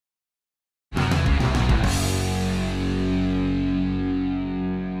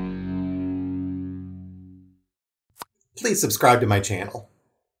please subscribe to my channel.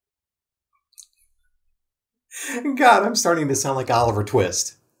 God, I'm starting to sound like Oliver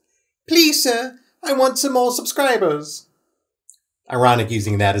Twist. Please, sir, I want some more subscribers. Ironic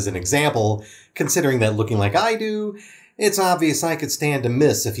using that as an example, considering that looking like I do, it's obvious I could stand to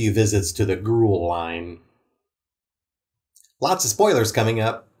miss a few visits to the gruel line. Lots of spoilers coming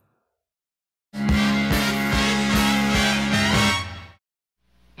up.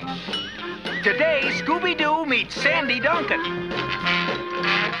 Today, Scooby-Doo meets Sandy Duncan.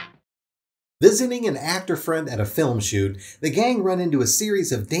 Visiting an actor friend at a film shoot, the gang run into a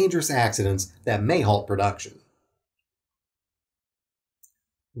series of dangerous accidents that may halt production.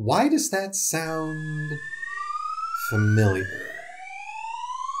 Why does that sound familiar?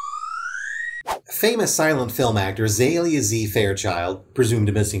 Famous silent film actor Zalia Z. Fairchild,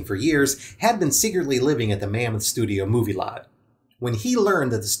 presumed missing for years, had been secretly living at the Mammoth Studio movie lot. When he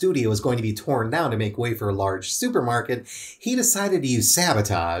learned that the studio was going to be torn down to make way for a large supermarket, he decided to use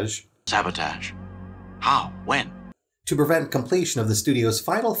sabotage. Sabotage? How? When? To prevent completion of the studio's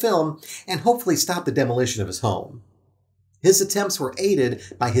final film and hopefully stop the demolition of his home. His attempts were aided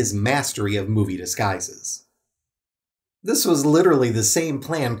by his mastery of movie disguises. This was literally the same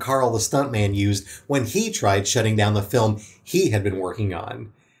plan Carl the Stuntman used when he tried shutting down the film he had been working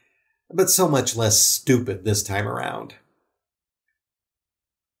on, but so much less stupid this time around.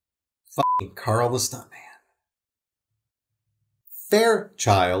 Fucking Carl the Stuntman.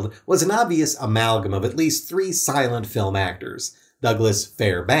 Fairchild was an obvious amalgam of at least 3 silent film actors: Douglas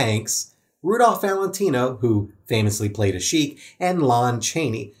Fairbanks, Rudolph Valentino, who famously played a sheik, and Lon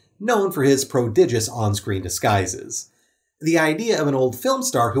Chaney, known for his prodigious on-screen disguises. The idea of an old film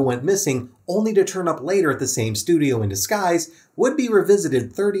star who went missing only to turn up later at the same studio in disguise would be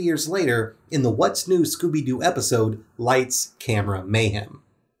revisited 30 years later in the What's New Scooby-Doo episode, Lights, Camera, Mayhem.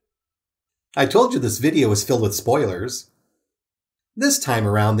 I told you this video was filled with spoilers. This time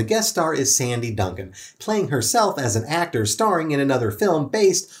around, the guest star is Sandy Duncan, playing herself as an actor starring in another film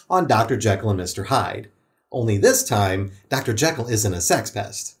based on Dr. Jekyll and Mr. Hyde. Only this time, Dr. Jekyll isn't a sex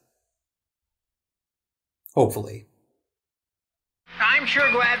pest. Hopefully. I'm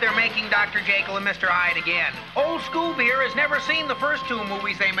sure glad they're making Dr. Jekyll and Mr. Hyde again. Old Scooby here has never seen the first 2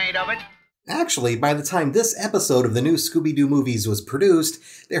 movies they made of it. Actually, by the time this episode of the new Scooby-Doo movies was produced,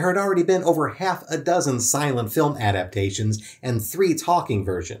 there had already been over half a dozen silent film adaptations and 3 talking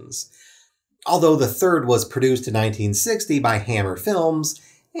versions. Although the third was produced in 1960 by Hammer Films,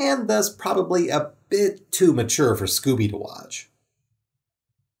 and thus probably a bit too mature for Scooby to watch.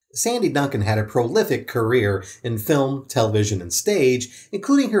 Sandy Duncan had a prolific career in film, television, and stage,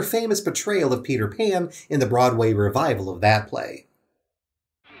 including her famous portrayal of Peter Pan in the Broadway revival of that play.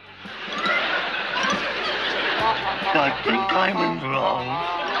 I think I'm in love.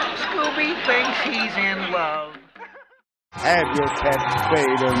 Scooby thinks he's in love. Have your pet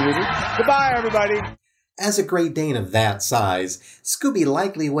spayed or neutered. Goodbye, everybody. As a Great Dane of that size, Scooby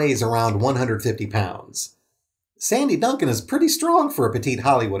likely weighs around 150 pounds. Sandy Duncan is pretty strong for a petite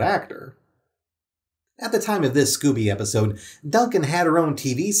Hollywood actor. At the time of this Scooby episode, Duncan had her own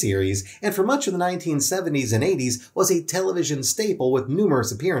TV series, and for much of the 1970s and 80s was a television staple with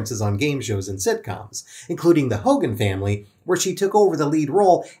numerous appearances on game shows and sitcoms, including The Hogan Family, where she took over the lead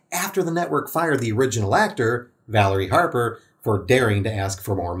role after the network fired the original actor, Valerie Harper, for daring to ask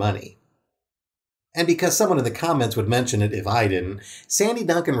for more money. And because someone in the comments would mention it if I didn't, Sandy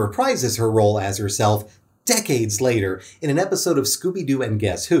Duncan reprises her role as herself decades later in an episode of Scooby-Doo and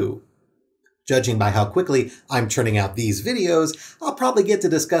Guess Who. Judging by how quickly I'm churning out these videos, I'll probably get to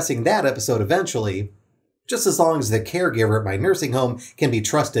discussing that episode eventually, just as long as the caregiver at my nursing home can be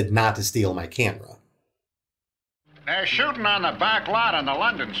trusted not to steal my camera. They're shooting on the back lot on the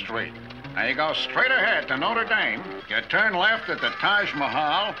London Street. Now you go straight ahead to Notre Dame, you turn left at the Taj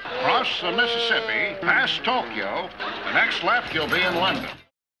Mahal, cross the Mississippi, past Tokyo, the next left you'll be in London.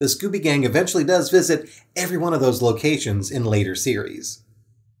 The Scooby Gang eventually does visit every one of those locations in later series.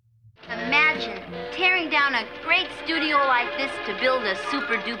 Imagine tearing down a great studio like this to build a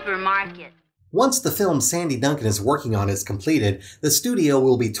super-duper market. Once the film Sandy Duncan is working on is completed, the studio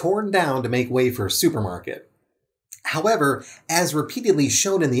will be torn down to make way for a supermarket. However, as repeatedly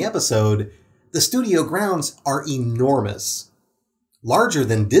shown in the episode, the studio grounds are enormous. Larger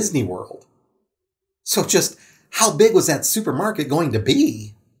than Disney World. So just how big was that supermarket going to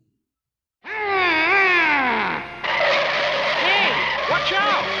be? Watch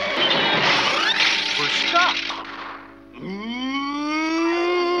out! We're stuck.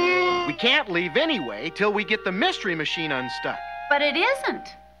 We can't leave anyway till we get the mystery machine unstuck. But it isn't.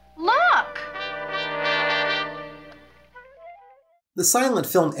 Look! The silent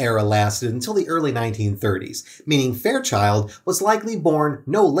film era lasted until the early 1930s, meaning Fairchild was likely born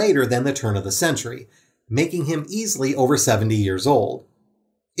no later than the turn of the century, making him easily over 70 years old.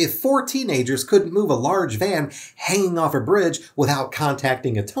 If 4 teenagers couldn't move a large van hanging off a bridge without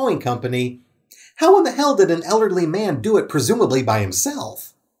contacting a towing company, how in the hell did an elderly man do it presumably by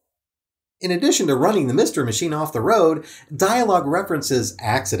himself? In addition to running the Mystery Machine off the road, dialogue references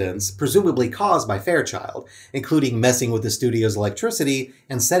accidents presumably caused by Fairchild, including messing with the studio's electricity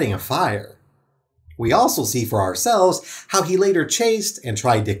and setting a fire. We also see for ourselves how he later chased and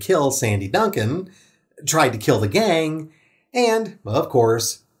tried to kill Sandy Duncan, tried to kill the gang, and, of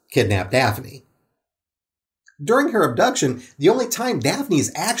course, kidnapped Daphne. During her abduction, the only time Daphne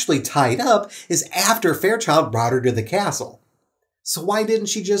is actually tied up is after Fairchild brought her to the castle. So why didn't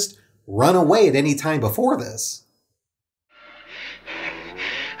she just run away at any time before this?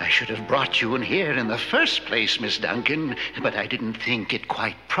 I should have brought you in here in the first place, Miss Duncan, but I didn't think it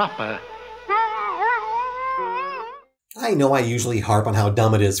quite proper. I know I usually harp on how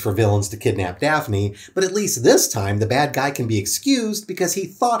dumb it is for villains to kidnap Daphne, but at least this time the bad guy can be excused because he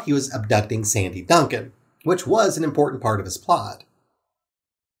thought he was abducting Sandy Duncan, which was an important part of his plot.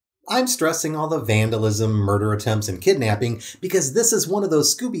 I'm stressing all the vandalism, murder attempts, and kidnapping because this is one of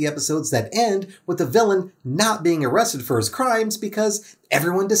those Scooby episodes that end with the villain not being arrested for his crimes because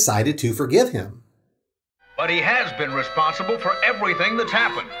everyone decided to forgive him. But he has been responsible for everything that's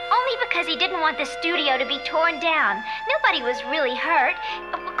happened. Only because he didn't want the studio to be torn down. Nobody was really hurt.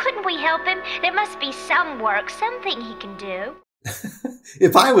 Couldn't we help him? There must be some work, something he can do.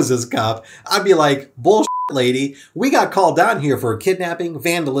 If I was this cop, I'd be like, bullshit, lady. We got called down here for kidnapping,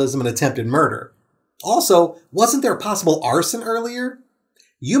 vandalism, and attempted murder. Also, wasn't there possible arson earlier?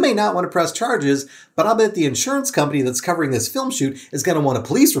 You may not want to press charges, but I'll bet the insurance company that's covering this film shoot is going to want a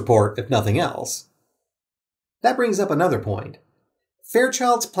police report, if nothing else. That brings up another point.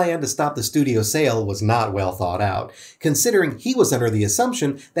 Fairchild's plan to stop the studio sale was not well thought out, considering he was under the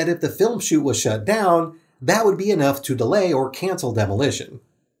assumption that if the film shoot was shut down, that would be enough to delay or cancel demolition.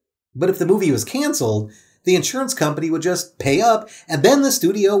 But if the movie was canceled, the insurance company would just pay up and then the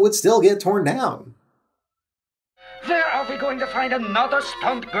studio would still get torn down. Where are we going to find another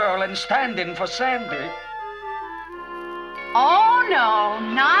stunt girl and stand-in for Sandy? Oh, no,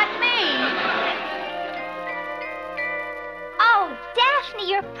 not me. Oh,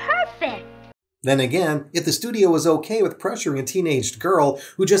 Daphne, you're perfect. Then again, if the studio was okay with pressuring a teenaged girl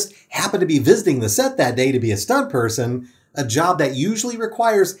who just happened to be visiting the set that day to be a stunt person, a job that usually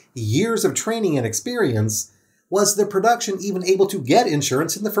requires years of training and experience, was the production even able to get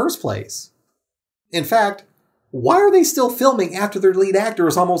insurance in the first place? In fact, why are they still filming after their lead actor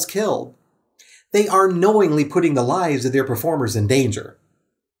is almost killed? They are knowingly putting the lives of their performers in danger.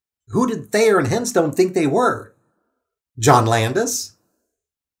 Who did Thayer and Henstone think they were? John Landis?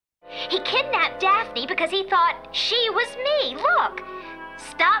 He kidnapped Daphne because he thought she was me. Look.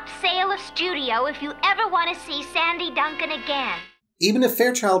 Stop sale of studio if you ever want to see Sandy Duncan again. Even if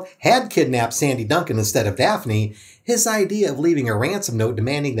Fairchild had kidnapped Sandy Duncan instead of Daphne, his idea of leaving a ransom note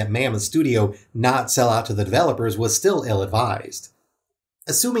demanding that Mammoth Studio not sell out to the developers was still ill-advised.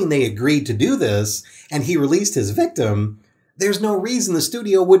 Assuming they agreed to do this, and he released his victim, there's no reason the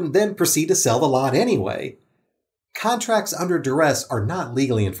studio wouldn't then proceed to sell the lot anyway. Contracts under duress are not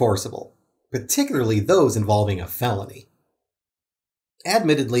legally enforceable, particularly those involving a felony.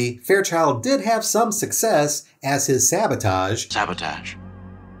 Admittedly, Fairchild did have some success as his sabotage Sabotage?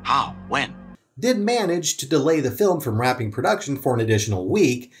 How? When? did manage to delay the film from wrapping production for an additional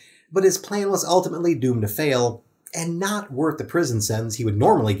week, but his plan was ultimately doomed to fail and not worth the prison sentence he would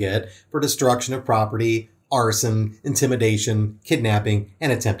normally get for destruction of property, arson, intimidation, kidnapping,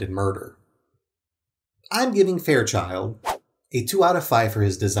 and attempted murder. I'm giving Fairchild a 2 out of 5 for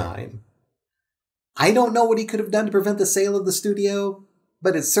his design. I don't know what he could have done to prevent the sale of the studio,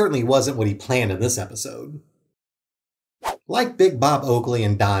 but it certainly wasn't what he planned in this episode. Like Big Bob Oakley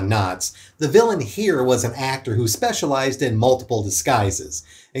and Don Knotts, the villain here was an actor who specialized in multiple disguises,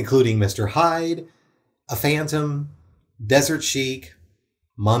 including Mr. Hyde, a Phantom, Desert Sheik,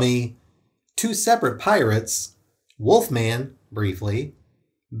 Mummy, 2 separate pirates, Wolfman, briefly,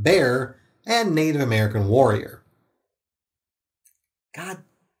 Bear, and Native American warrior. God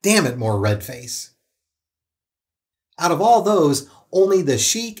damn it, more Redface. Out of all those, only the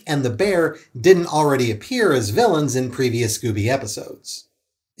Sheik and the Bear didn't already appear as villains in previous Scooby episodes.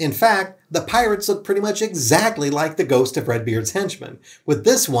 In fact, the pirates look pretty much exactly like the ghost of Redbeard's henchmen, with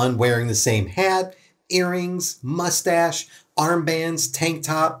this one wearing the same hat, earrings, mustache, armbands, tank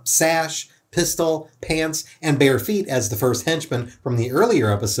top, sash, pistol, pants, and bare feet as the first henchman from the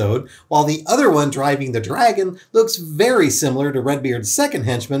earlier episode, while the other one driving the dragon looks very similar to Redbeard's second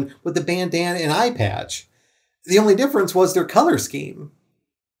henchman with the bandana and eye patch. The only difference was their color scheme.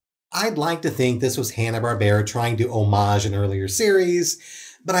 I'd like to think this was Hanna-Barbera trying to homage an earlier series,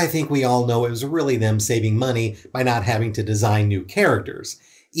 but I think we all know it was really them saving money by not having to design new characters,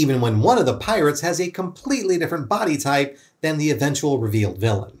 even when one of the pirates has a completely different body type than the eventual revealed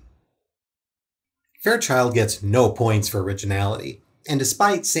villain. Fairchild gets no points for originality, and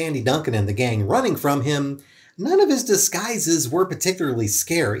despite Sandy Duncan and the gang running from him, none of his disguises were particularly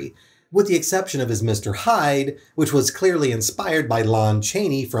scary, with the exception of his Mr. Hyde, which was clearly inspired by Lon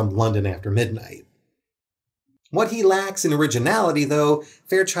Chaney from London After Midnight. What he lacks in originality, though,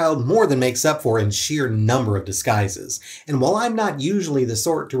 Fairchild more than makes up for in sheer number of disguises, and while I'm not usually the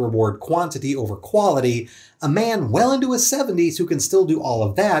sort to reward quantity over quality, a man well into his 70s who can still do all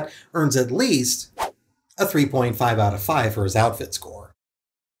of that earns at least a 3.5 out of 5 for his outfit score.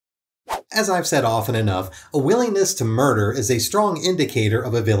 As I've said often enough, a willingness to murder is a strong indicator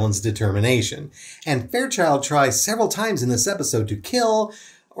of a villain's determination, and Fairchild tries several times in this episode to kill,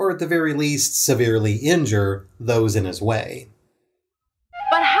 or at the very least severely injure, those in his way.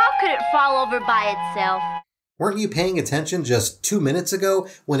 But how could it fall over by itself? Weren't you paying attention just 2 minutes ago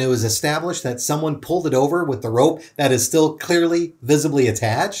when it was established that someone pulled it over with the rope that is still clearly, visibly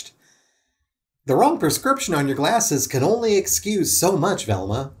attached? The wrong prescription on your glasses can only excuse so much,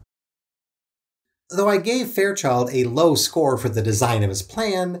 Velma. Though I gave Fairchild a low score for the design of his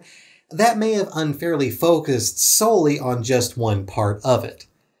plan, that may have unfairly focused solely on just one part of it.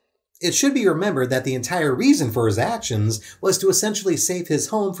 It should be remembered that the entire reason for his actions was to essentially save his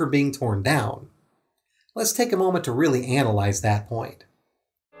home from being torn down. Let's take a moment to really analyze that point.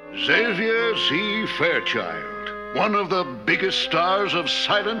 Xavier C. Fairchild, one of the biggest stars of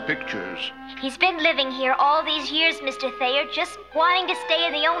silent pictures. He's been living here all these years, Mr. Thayer, just wanting to stay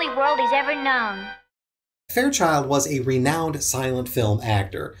in the only world he's ever known. Fairchild was a renowned silent film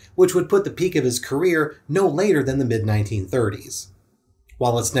actor, which would put the peak of his career no later than the mid-1930s.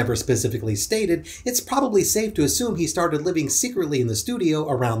 While it's never specifically stated, it's probably safe to assume he started living secretly in the studio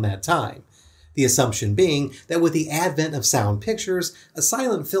around that time, the assumption being that with the advent of sound pictures, a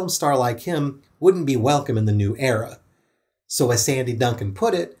silent film star like him wouldn't be welcome in the new era. So as Sandy Duncan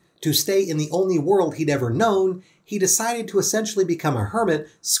put it, to stay in the only world he'd ever known, he decided to essentially become a hermit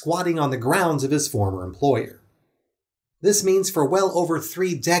squatting on the grounds of his former employer. This means for well over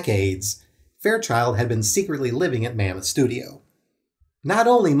 3 decades, Fairchild had been secretly living at Mammoth Studio. Not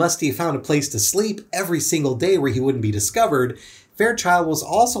only must he have found a place to sleep every single day where he wouldn't be discovered, Fairchild was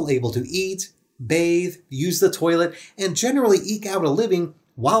also able to eat, bathe, use the toilet, and generally eke out a living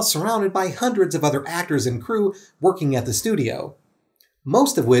while surrounded by hundreds of other actors and crew working at the studio,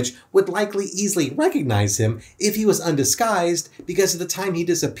 most of which would likely easily recognize him if he was undisguised because at the time he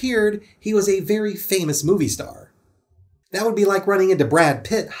disappeared, he was a very famous movie star. That would be like running into Brad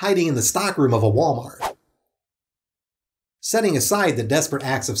Pitt hiding in the stockroom of a Walmart. Setting aside the desperate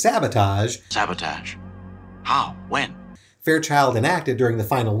acts of sabotage, How? When? Fairchild enacted during the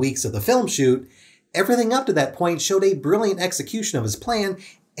final weeks of the film shoot, everything up to that point showed a brilliant execution of his plan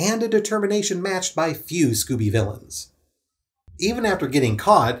and a determination matched by few Scooby villains. Even after getting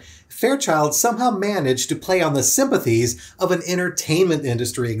caught, Fairchild somehow managed to play on the sympathies of an entertainment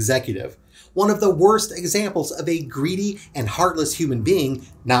industry executive, one of the worst examples of a greedy and heartless human being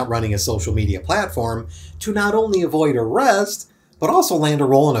not running a social media platform, to not only avoid arrest, but also land a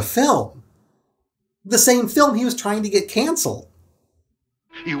role in a film. The same film he was trying to get canceled.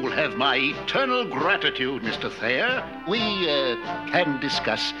 You will have my eternal gratitude, Mr. Thayer. We can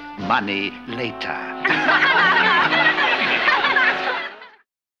discuss money later.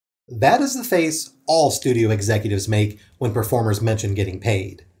 That is the face all studio executives make when performers mention getting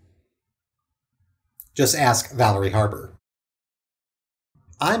paid. Just ask Valerie Harbour.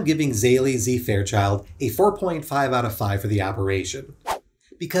 I'm giving Zaley Z. Fairchild a 4.5 out of 5 for the operation,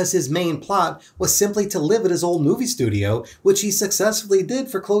 because his main plot was simply to live at his old movie studio, which he successfully did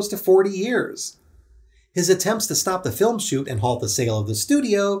for close to 40 years. His attempts to stop the film shoot and halt the sale of the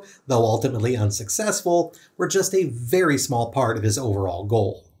studio, though ultimately unsuccessful, were just a very small part of his overall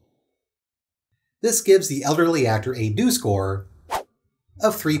goal. This gives the elderly actor a due score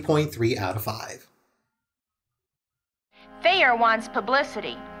of 3.3 out of 5. Thayer wants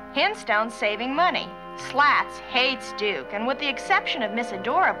publicity. Hinstone's saving money. Slats hates Duke, and with the exception of Miss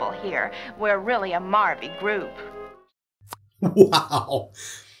Adorable here, we're really a Marvy group. Wow!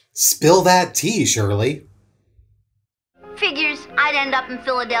 Spill that tea, Shirley. Figures I'd end up in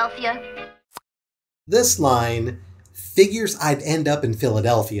Philadelphia. This line, "figures I'd end up in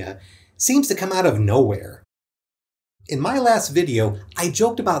Philadelphia," seems to come out of nowhere. In my last video, I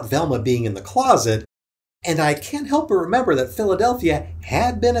joked about Velma being in the closet, and I can't help but remember that Philadelphia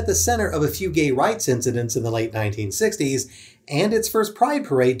had been at the center of a few gay rights incidents in the late 1960s, and its first Pride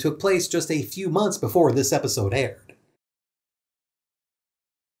Parade took place just a few months before this episode aired.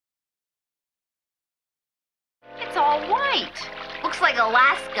 It's all white. Looks like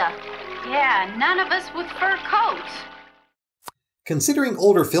Alaska. Yeah, none of us with fur coats. Considering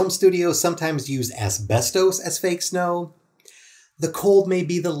older film studios sometimes use asbestos as fake snow, the cold may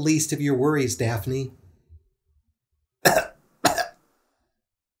be the least of your worries, Daphne.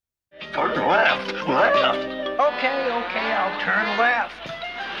 Turn left, left. Okay, I'll turn left.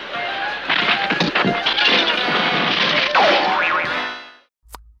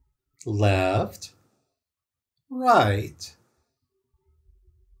 Left. Right.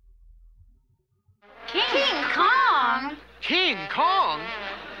 King Kong? King Kong?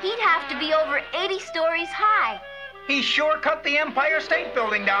 He'd have to be over 80 stories high. He sure cut the Empire State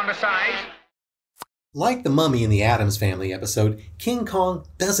Building down to size. Like the mummy in the Addams Family episode, King Kong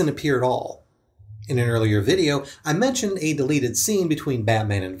doesn't appear at all. In an earlier video, I mentioned a deleted scene between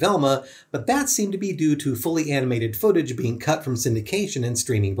Batman and Velma, but that seemed to be due to fully animated footage being cut from syndication and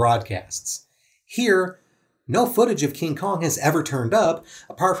streaming broadcasts. Here, no footage of King Kong has ever turned up,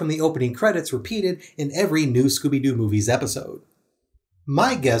 apart from the opening credits repeated in every new Scooby-Doo movies episode.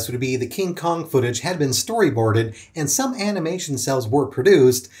 My guess would be the King Kong footage had been storyboarded and some animation cells were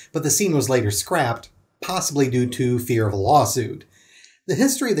produced, but the scene was later scrapped, possibly due to fear of a lawsuit. The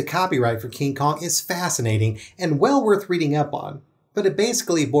history of the copyright for King Kong is fascinating and well worth reading up on, but it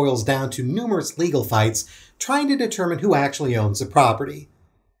basically boils down to numerous legal fights trying to determine who actually owns the property.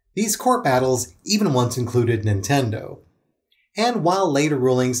 These court battles even once included Nintendo. And while later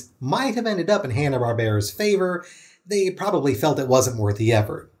rulings might have ended up in Hanna-Barbera's favor, they probably felt it wasn't worth the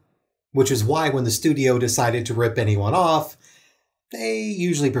effort. Which is why when the studio decided to rip anyone off, they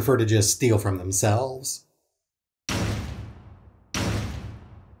usually prefer to just steal from themselves.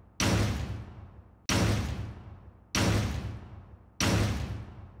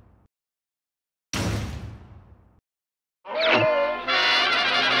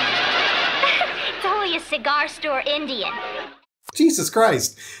 It's only a cigar store Indian. Jesus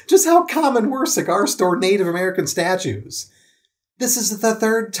Christ, just how common were cigar store Native American statues? This is the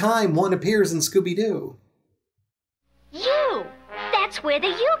third time one appears in Scooby-Doo. You! That's where the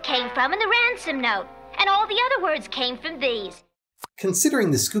U came from in the ransom note. And all the other words came from these.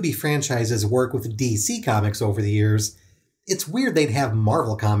 Considering the Scooby franchise's work with DC Comics over the years, it's weird they'd have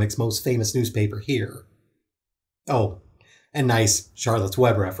Marvel Comics' most famous newspaper here. Oh, a nice Charlotte's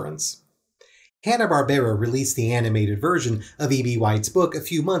Web reference. Hanna-Barbera released the animated version of E.B. White's book a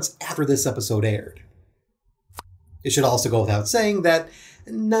few months after this episode aired. It should also go without saying that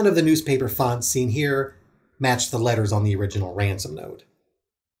none of the newspaper fonts seen here match the letters on the original ransom note.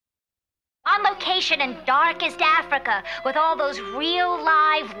 On location in darkest Africa with all those real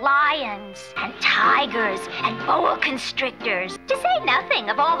live lions and tigers and boa constrictors. To say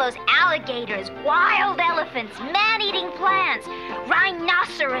nothing of all those alligators, wild elephants, man-eating plants,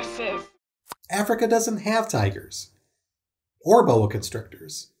 rhinoceroses. Africa doesn't have tigers, or boa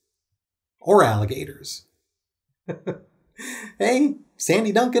constrictors, or alligators. Hey,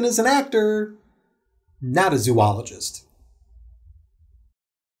 Sandy Duncan is an actor, not a zoologist.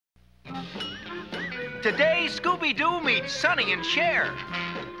 Today, Scooby-Doo meets Sonny and Cher.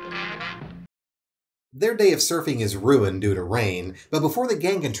 Their day of surfing is ruined due to rain, but before the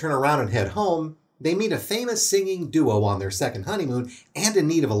gang can turn around and head home, they meet a famous singing duo on their second honeymoon and in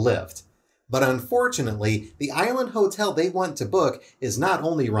need of a lift. But unfortunately, the island hotel they want to book is not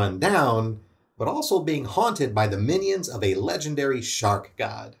only run down, but also being haunted by the minions of a legendary shark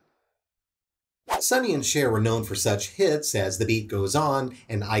god. Sonny and Cher were known for such hits as The Beat Goes On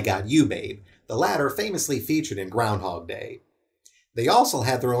and I Got You Babe, the latter famously featured in Groundhog Day. They also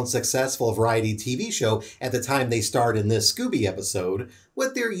had their own successful variety TV show at the time they starred in this Scooby episode,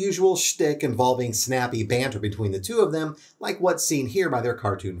 with their usual shtick involving snappy banter between the two of them, like what's seen here by their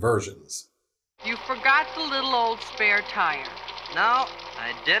cartoon versions. You forgot the little old spare tire. No,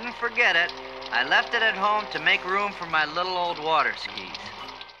 I didn't forget it. I left it at home to make room for my little old water skis.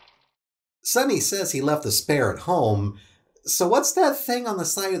 Sonny says he left the spare at home, so what's that thing on the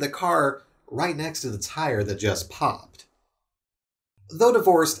side of the car right next to the tire that just popped? Though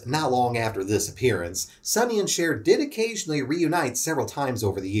divorced not long after this appearance, Sonny and Cher did occasionally reunite several times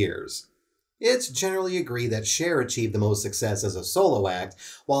over the years. It's generally agreed that Cher achieved the most success as a solo act,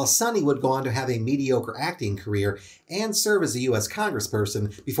 while Sonny would go on to have a mediocre acting career and serve as a U.S.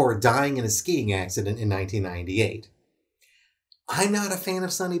 congressperson before dying in a skiing accident in 1998. I'm not a fan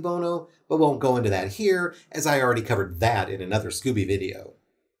of Sonny Bono, but won't go into that here as I already covered that in another Scooby video.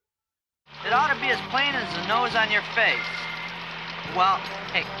 It ought to be as plain as the nose on your face. Well,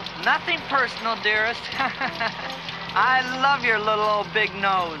 hey, nothing personal, dearest. I love your little old big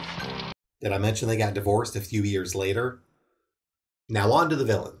nose. Did I mention they got divorced a few years later? Now on to the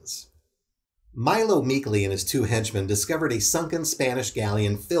villains. Milo Meekly and his two henchmen discovered a sunken Spanish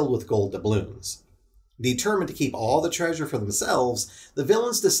galleon filled with gold doubloons. Determined to keep all the treasure for themselves, the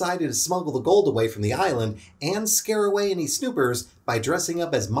villains decided to smuggle the gold away from the island and scare away any snoopers by dressing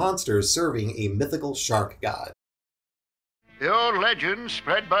up as monsters serving a mythical shark god. The old legend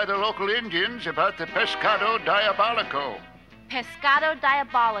spread by the local Indians about the pescado diabolico. Pescado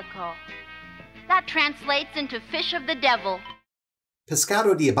diabolico. That translates into fish of the devil.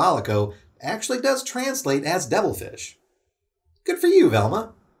 Pescado diabolico actually does translate as devilfish. Good for you,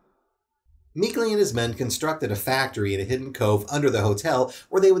 Velma. Meekly and his men constructed a factory in a hidden cove under the hotel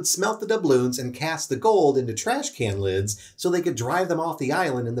where they would smelt the doubloons and cast the gold into trash can lids so they could drive them off the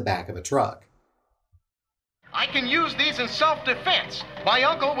island in the back of a truck. I can use these in self-defense. My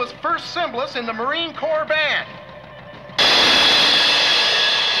uncle was first shameless in the Marine Corps band.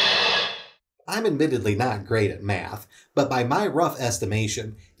 I'm admittedly not great at math, but by my rough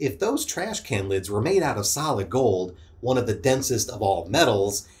estimation, if those trash can lids were made out of solid gold, one of the densest of all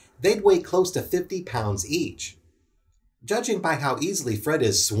metals, they'd weigh close to 50 pounds each. Judging by how easily Fred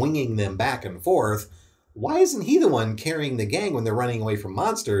is swinging them back and forth, why isn't he the one carrying the gang when they're running away from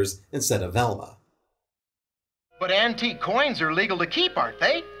monsters instead of Velma? But antique coins are legal to keep, aren't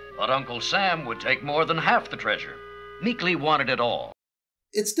they? But Uncle Sam would take more than half the treasure. Meekly wanted it all.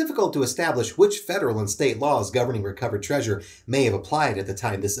 It's difficult to establish which federal and state laws governing recovered treasure may have applied at the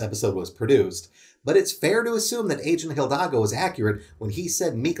time this episode was produced, but it's fair to assume that Agent Hildago was accurate when he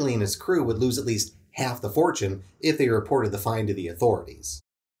said Meekly and his crew would lose at least half the fortune if they reported the find to the authorities.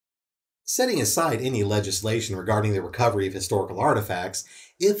 Setting aside any legislation regarding the recovery of historical artifacts,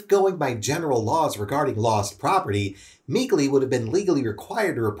 if going by general laws regarding lost property, Meekly would have been legally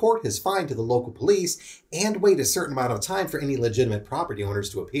required to report his find to the local police and wait a certain amount of time for any legitimate property owners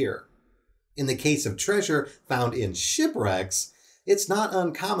to appear. In the case of treasure found in shipwrecks, it's not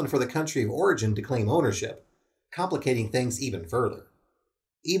uncommon for the country of origin to claim ownership, complicating things even further.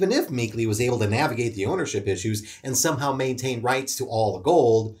 Even if Meekly was able to navigate the ownership issues and somehow maintain rights to all the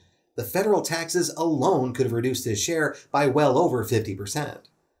gold, the federal taxes alone could have reduced his share by well over 50%.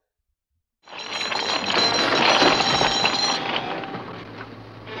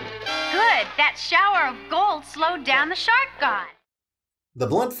 Good, that shower of gold slowed down the shark god. The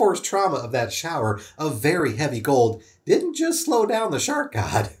blunt force trauma of that shower of very heavy gold didn't just slow down the shark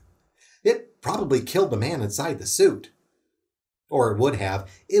god. It probably killed the man inside the suit. Or it would have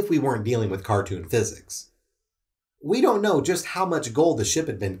if we weren't dealing with cartoon physics. We don't know just how much gold the ship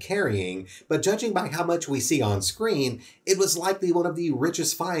had been carrying, but judging by how much we see on screen, it was likely one of the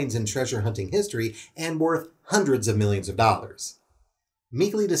richest finds in treasure hunting history and worth hundreds of millions of dollars.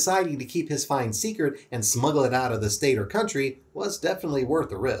 Meekly deciding to keep his find secret and smuggle it out of the state or country was definitely worth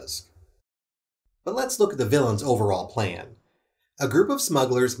the risk. But let's look at the villain's overall plan. A group of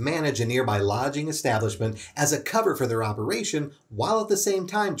smugglers manage a nearby lodging establishment as a cover for their operation, while at the same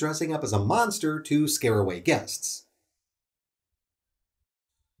time dressing up as a monster to scare away guests.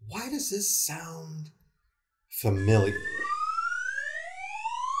 Why does this sound familiar?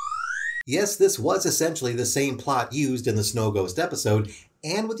 Yes, this was essentially the same plot used in the Snow Ghost episode,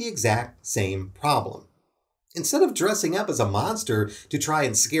 and with the exact same problem. Instead of dressing up as a monster to try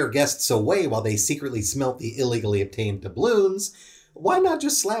and scare guests away while they secretly smelt the illegally obtained doubloons, why not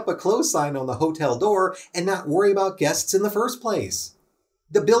just slap a close sign on the hotel door and not worry about guests in the first place?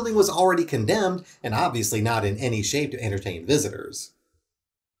 The building was already condemned and obviously not in any shape to entertain visitors.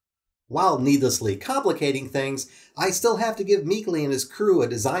 While needlessly complicating things, I still have to give Meekly and his crew a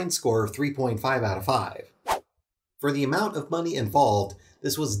design score of 3.5 out of 5. For the amount of money involved,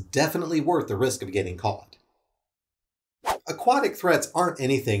 this was definitely worth the risk of getting caught. Aquatic threats aren't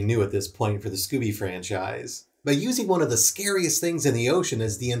anything new at this point for the Scooby franchise, but using one of the scariest things in the ocean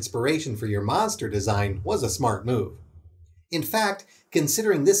as the inspiration for your monster design was a smart move. In fact,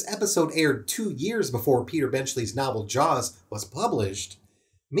 considering this episode aired 2 years before Peter Benchley's novel Jaws was published,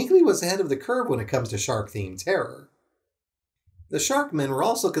 Meekly was ahead of the curve when it comes to shark-themed terror. The Sharkmen were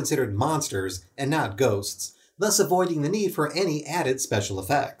also considered monsters and not ghosts, thus avoiding the need for any added special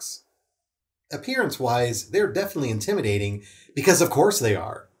effects. Appearance-wise, they're definitely intimidating, because of course they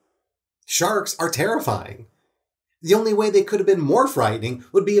are. Sharks are terrifying. The only way they could have been more frightening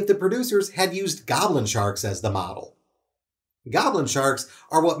would be if the producers had used goblin sharks as the model. Goblin sharks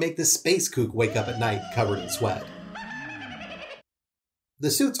are what make the space kook wake up at night covered in sweat. The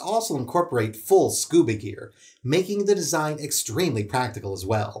suits also incorporate full scuba gear, making the design extremely practical as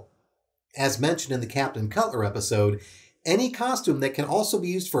well. As mentioned in the Captain Cutler episode, any costume that can also be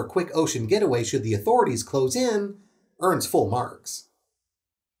used for a quick ocean getaway should the authorities close in earns full marks.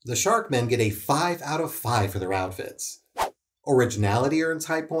 The Sharkmen get a 5 out of 5 for their outfits. Originality earns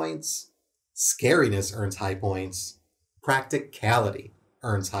high points. Scariness earns high points. Practicality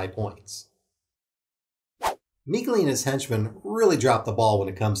earns high points. Meekly and his henchmen really dropped the ball when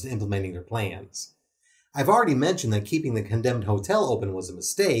it comes to implementing their plans. I've already mentioned that keeping the condemned hotel open was a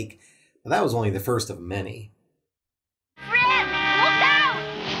mistake, but that was only the first of many. Fred, look out!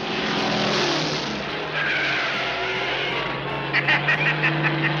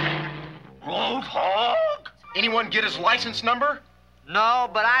 Roadhog? Anyone get his license number? No,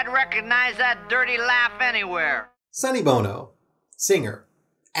 but I'd recognize that dirty laugh anywhere. Sonny Bono, singer,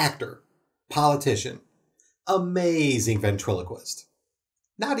 actor, politician, amazing ventriloquist.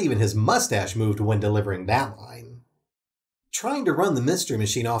 Not even his mustache moved when delivering that line. Trying to run the Mystery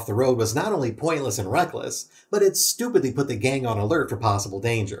Machine off the road was not only pointless and reckless, but it stupidly put the gang on alert for possible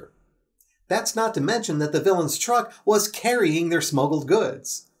danger. That's not to mention that the villain's truck was carrying their smuggled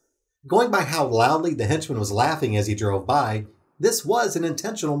goods. Going by how loudly the henchman was laughing as he drove by, this was an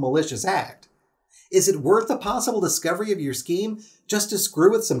intentional malicious act. Is it worth the possible discovery of your scheme just to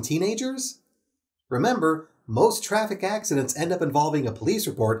screw with some teenagers? Remember, most traffic accidents end up involving a police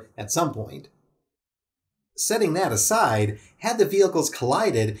report at some point. Setting that aside, had the vehicles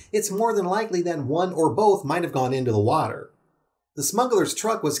collided, it's more than likely that one or both might have gone into the water. The smuggler's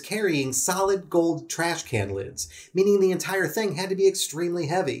truck was carrying solid gold trash can lids, meaning the entire thing had to be extremely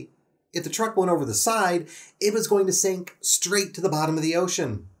heavy. If the truck went over the side, it was going to sink straight to the bottom of the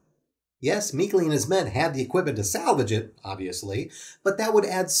ocean. Yes, Meekly and his men had the equipment to salvage it, obviously, but that would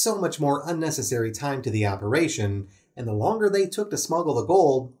add so much more unnecessary time to the operation, and the longer they took to smuggle the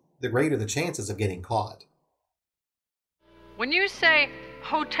gold, the greater the chances of getting caught. When you say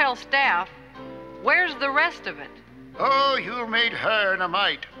hotel staff, where's the rest of it? Oh, you made her in a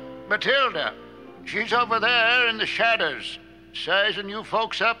mite. Matilda. She's over there in the shadows, sizing you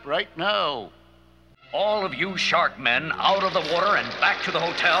folks up right now. All of you shark men out of the water and back to the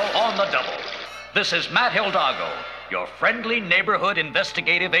hotel on the double. This is Matt Hildago, your friendly neighborhood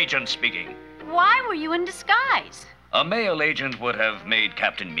investigative agent speaking. Why were you in disguise? A male agent would have made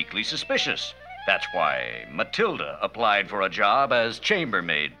Captain Meekly suspicious. That's why Matilda applied for a job as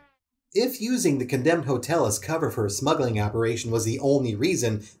chambermaid. If using the condemned hotel as cover for a smuggling operation was the only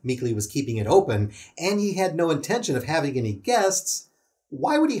reason Meekly was keeping it open, and he had no intention of having any guests,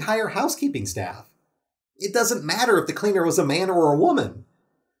 why would he hire housekeeping staff? It doesn't matter if the cleaner was a man or a woman.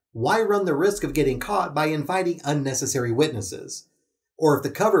 Why run the risk of getting caught by inviting unnecessary witnesses? Or if the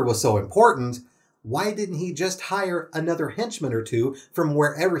cover was so important, why didn't he just hire another henchman or two from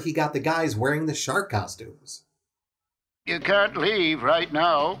wherever he got the guys wearing the shark costumes? You can't leave right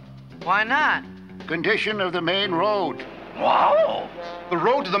now. Why not? Condition of the main road. Wow! The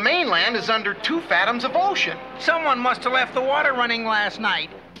road to the mainland is under 2 fathoms of ocean. Someone must have left the water running last night.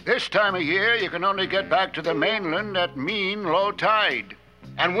 This time of year, you can only get back to the mainland at mean low tide.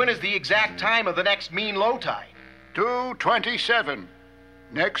 And when is the exact time of the next mean low tide? 2:27.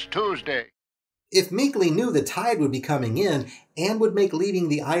 Next Tuesday. If Meekly knew the tide would be coming in and would make leaving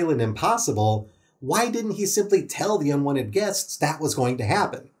the island impossible, why didn't he simply tell the unwanted guests that was going to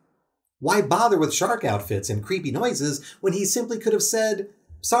happen? Why bother with shark outfits and creepy noises when he simply could have said,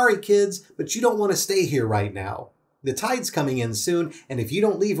 "Sorry kids, but you don't want to stay here right now. The tide's coming in soon, and if you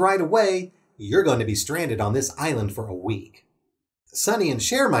don't leave right away, you're going to be stranded on this island for a week." Sonny and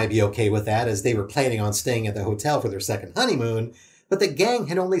Cher might be okay with that as they were planning on staying at the hotel for their second honeymoon, but the gang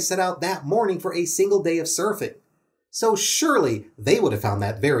had only set out that morning for a single day of surfing. So surely they would have found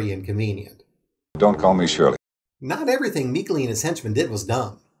that very inconvenient. Don't call me Shirley. Not everything Meekly and his henchmen did was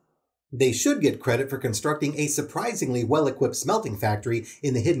dumb. They should get credit for constructing a surprisingly well-equipped smelting factory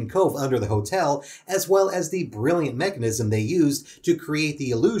in the hidden cove under the hotel, as well as the brilliant mechanism they used to create the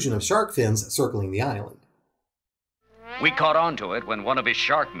illusion of shark fins circling the island. We caught on to it when one of his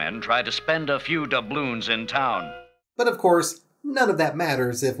shark men tried to spend a few doubloons in town. But of course, none of that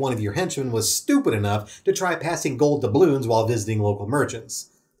matters if one of your henchmen was stupid enough to try passing gold doubloons while visiting local merchants,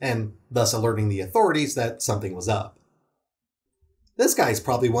 and thus alerting the authorities that something was up. This guy's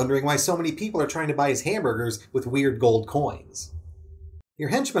probably wondering why so many people are trying to buy his hamburgers with weird gold coins. Your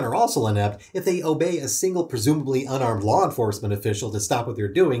henchmen are also inept if they obey a single presumably unarmed law enforcement official to stop what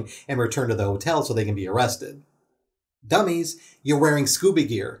they're doing and return to the hotel so they can be arrested. Dummies, you're wearing scuba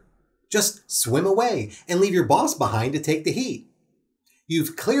gear. Just swim away and leave your boss behind to take the heat.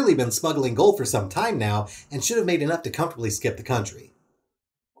 You've clearly been smuggling gold for some time now and should have made enough to comfortably skip the country.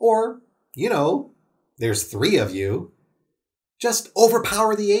 Or, there's 3 of you. Just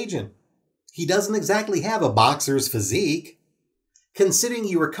overpower the agent. He doesn't exactly have a boxer's physique. Considering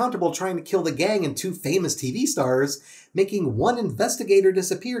you were comfortable trying to kill the gang and 2 famous TV stars, making 1 investigator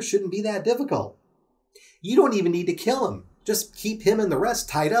disappear shouldn't be that difficult. You don't even need to kill him. Just keep him and the rest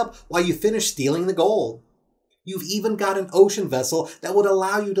tied up while you finish stealing the gold. You've even got an ocean vessel that would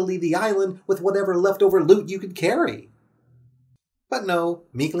allow you to leave the island with whatever leftover loot you could carry. But no,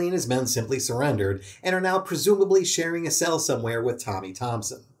 Meekly and his men simply surrendered and are now presumably sharing a cell somewhere with Tommy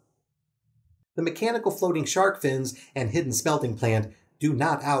Thompson. The mechanical floating shark fins and hidden smelting plant do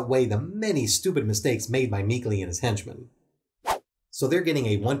not outweigh the many stupid mistakes made by Meekly and his henchmen. So they're getting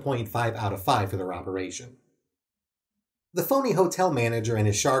a 1.5 out of 5 for their operation. The phony hotel manager and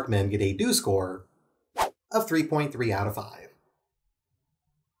his shark men get a do score of 3.3 out of 5.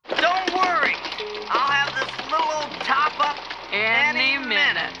 Don't worry, I'll have this little old top-up any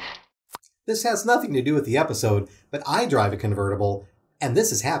minute. This has nothing to do with the episode, but I drive a convertible, and this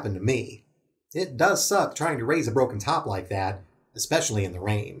has happened to me. It does suck trying to raise a broken top like that, especially in the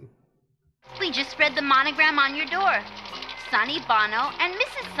rain. We just read the monogram on your door. Sonny Bono and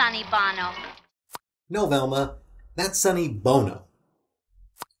Mrs. Sonny Bono. No, Velma, that's Sonny Bono.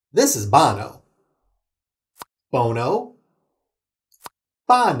 This is Bono. Bono.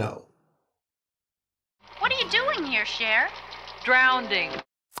 Bono. What are you doing here, Cher? Drowning.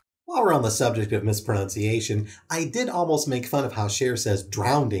 While we're on the subject of mispronunciation, I did almost make fun of how Cher says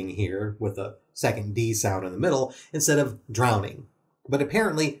drowning here with a second D sound in the middle instead of drowning. But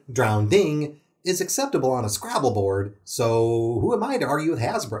apparently, drowning is acceptable on a Scrabble board, so who am I to argue with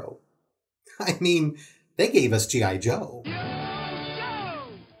Hasbro? I mean, they gave us G.I. Joe.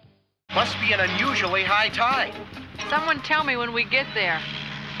 Must be an unusually high tide. Someone tell me when we get there.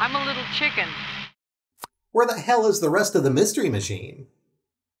 I'm a little chicken. Where the hell is the rest of the Mystery Machine?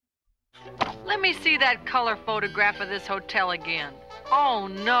 Let me see that color photograph of this hotel again. Oh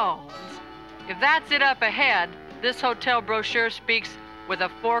no. If that's it up ahead, this hotel brochure speaks with a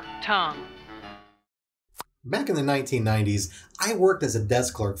forked tongue. Back in the 1990s, I worked as a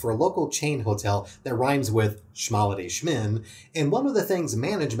desk clerk for a local chain hotel that rhymes with Schmaliday Schmin, and one of the things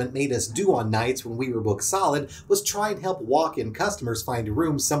management made us do on nights when we were booked solid was try and help walk-in customers find a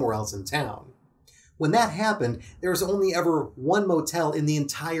room somewhere else in town. When that happened, there was only ever one motel in the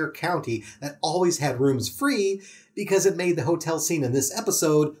entire county that always had rooms free because it made the hotel scene in this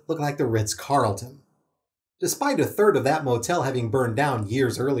episode look like the Ritz-Carlton. Despite a third of that motel having burned down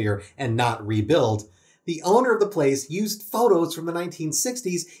years earlier and not rebuilt, the owner of the place used photos from the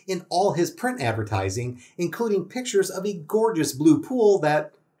 1960s in all his print advertising, including pictures of a gorgeous blue pool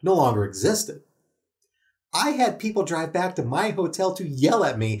that no longer existed. I had people drive back to my hotel to yell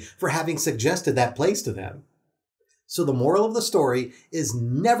at me for having suggested that place to them. So the moral of the story is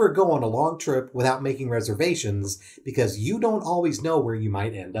never go on a long trip without making reservations because you don't always know where you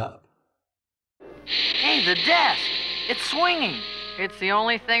might end up. Hey, the desk! It's swinging! It's the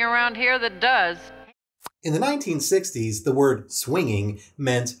only thing around here that does. In the 1960s, the word swinging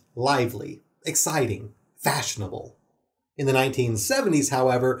meant lively, exciting, fashionable. In the 1970s,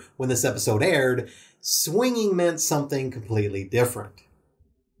 however, when this episode aired, swinging meant something completely different.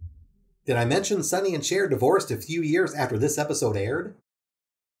 Did I mention Sonny and Cher divorced a few years after this episode aired?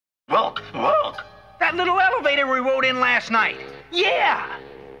 Look! That little elevator we rode in last night. Yeah!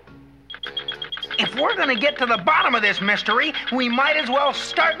 If we're gonna get to the bottom of this mystery, we might as well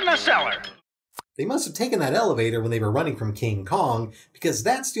start in the cellar. They must have taken that elevator when they were running from King Kong, because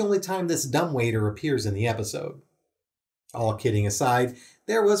that's the only time this dumbwaiter appears in the episode. All kidding aside,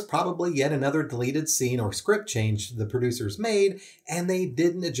 there was probably yet another deleted scene or script change the producers made, and they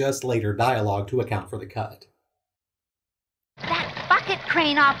didn't adjust later dialogue to account for the cut. That bucket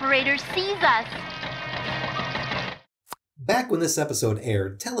crane operator sees us. Back when this episode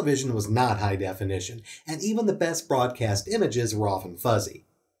aired, television was not high definition, and even the best broadcast images were often fuzzy.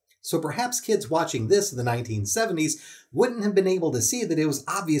 So perhaps kids watching this in the 1970s wouldn't have been able to see that it was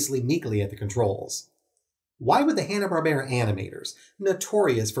obviously Meekly at the controls. Why would the Hanna-Barbera animators,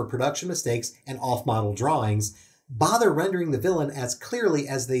 notorious for production mistakes and off-model drawings, bother rendering the villain as clearly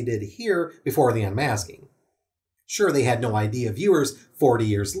as they did here before the unmasking? Sure, they had no idea viewers 40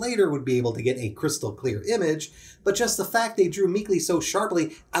 years later would be able to get a crystal clear image, but just the fact they drew Meekly so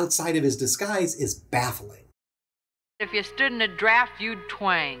sharply outside of his disguise is baffling. If you stood in a draft, you'd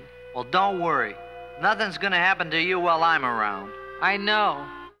twang. Well, don't worry. Nothing's gonna happen to you while I'm around. I know.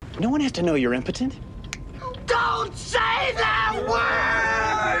 No one has to know you're impotent. Don't say that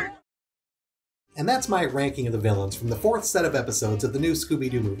word! And that's my ranking of the villains from the 4th set of episodes of the new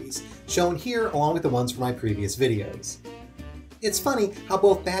Scooby-Doo movies, shown here along with the ones from my previous videos. It's funny how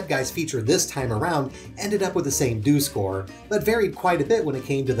both bad guys featured this time around ended up with the same do score, but varied quite a bit when it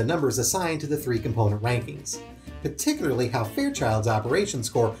came to the numbers assigned to the 3 component rankings. Particularly how Fairchild's operation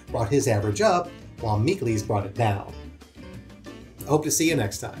score brought his average up, while Meekly's brought it down. Hope to see you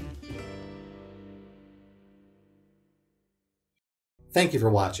next time. Thank you for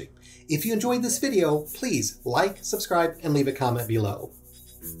watching. If you enjoyed this video, please like, subscribe, and leave a comment below.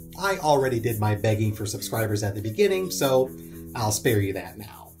 I already did my begging for subscribers at the beginning, so I'll spare you that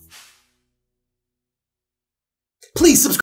now.